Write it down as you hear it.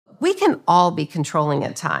we can all be controlling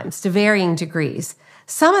at times to varying degrees.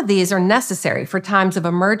 Some of these are necessary for times of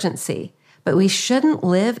emergency, but we shouldn't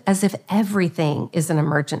live as if everything is an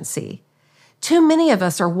emergency. Too many of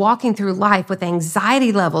us are walking through life with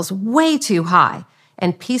anxiety levels way too high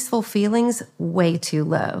and peaceful feelings way too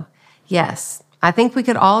low. Yes, I think we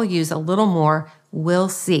could all use a little more "we'll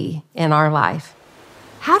see" in our life.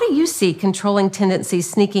 How do you see controlling tendencies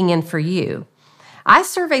sneaking in for you? I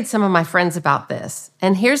surveyed some of my friends about this,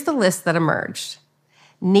 and here's the list that emerged.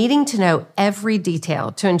 Needing to know every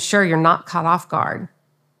detail to ensure you're not caught off guard.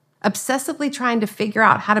 Obsessively trying to figure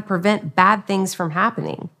out how to prevent bad things from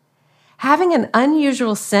happening. Having an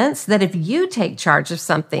unusual sense that if you take charge of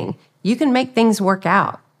something, you can make things work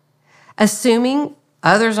out. Assuming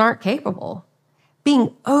others aren't capable.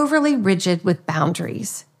 Being overly rigid with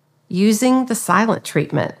boundaries. Using the silent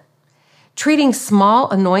treatment. Treating small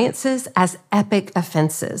annoyances as epic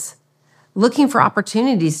offenses. Looking for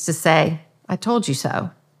opportunities to say, "I told you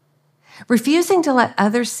so." Refusing to let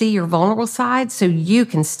others see your vulnerable side so you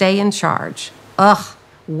can stay in charge. Ugh,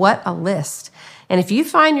 what a list. And if you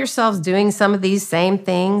find yourselves doing some of these same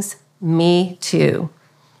things, me too.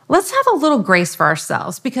 Let's have a little grace for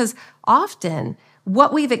ourselves because often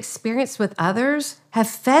what we've experienced with others have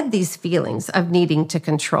fed these feelings of needing to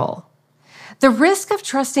control. The risk of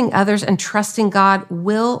trusting others and trusting God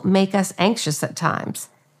will make us anxious at times.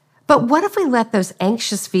 But what if we let those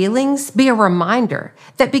anxious feelings be a reminder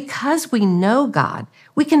that because we know God,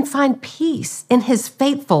 we can find peace in His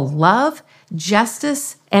faithful love,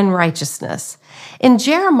 justice, and righteousness? In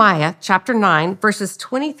Jeremiah chapter 9, verses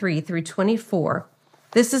 23 through 24,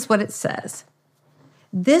 this is what it says.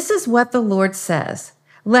 "This is what the Lord says,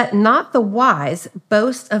 let not the wise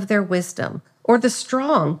boast of their wisdom, or the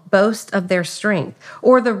strong boast of their strength,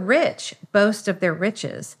 or the rich boast of their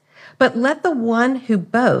riches. But let the one who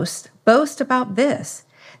boasts boast about this,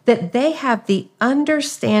 that they have the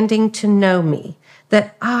understanding to know me,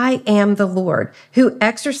 that I am the Lord, who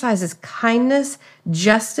exercises kindness,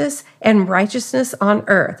 justice, and righteousness on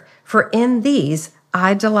earth. For in these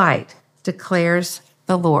I delight, declares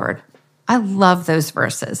the Lord." I love those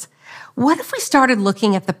verses. What if we started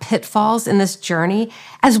looking at the pitfalls in this journey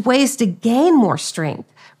as ways to gain more strength,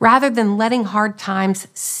 rather than letting hard times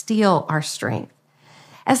steal our strength?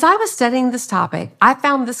 As I was studying this topic, I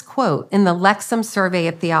found this quote in the Lexham Survey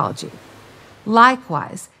of Theology.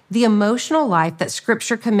 "Likewise, the emotional life that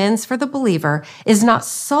Scripture commends for the believer is not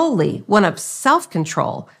solely one of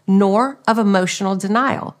self-control, nor of emotional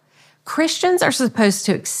denial. Christians are supposed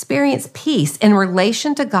to experience peace in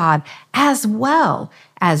relation to God as well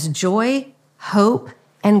as joy, hope,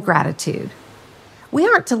 and gratitude. We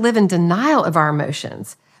aren't to live in denial of our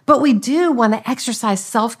emotions, but we do want to exercise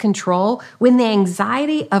self-control when the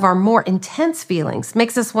anxiety of our more intense feelings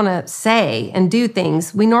makes us want to say and do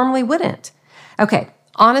things we normally wouldn't. Okay,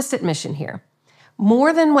 honest admission here.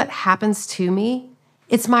 More than what happens to me,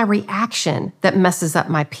 it's my reaction that messes up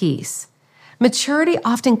my peace. Maturity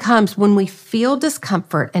often comes when we feel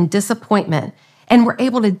discomfort and disappointment, and we're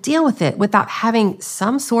able to deal with it without having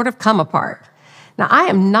some sort of come apart. Now, I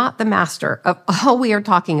am not the master of all we are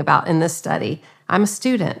talking about in this study. I'm a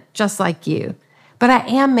student, just like you, but I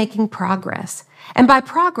am making progress. And by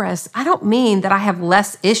progress, I don't mean that I have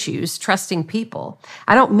less issues trusting people.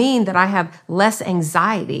 I don't mean that I have less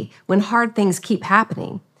anxiety when hard things keep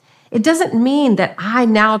happening. It doesn't mean that I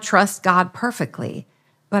now trust God perfectly,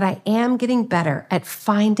 but I am getting better at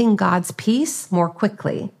finding God's peace more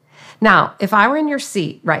quickly. Now, if I were in your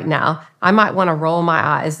seat right now, I might want to roll my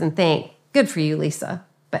eyes and think, good for you, Lysa,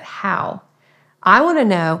 but how? I want to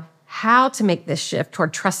know how to make this shift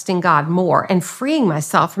toward trusting God more and freeing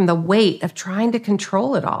myself from the weight of trying to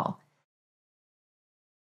control it all.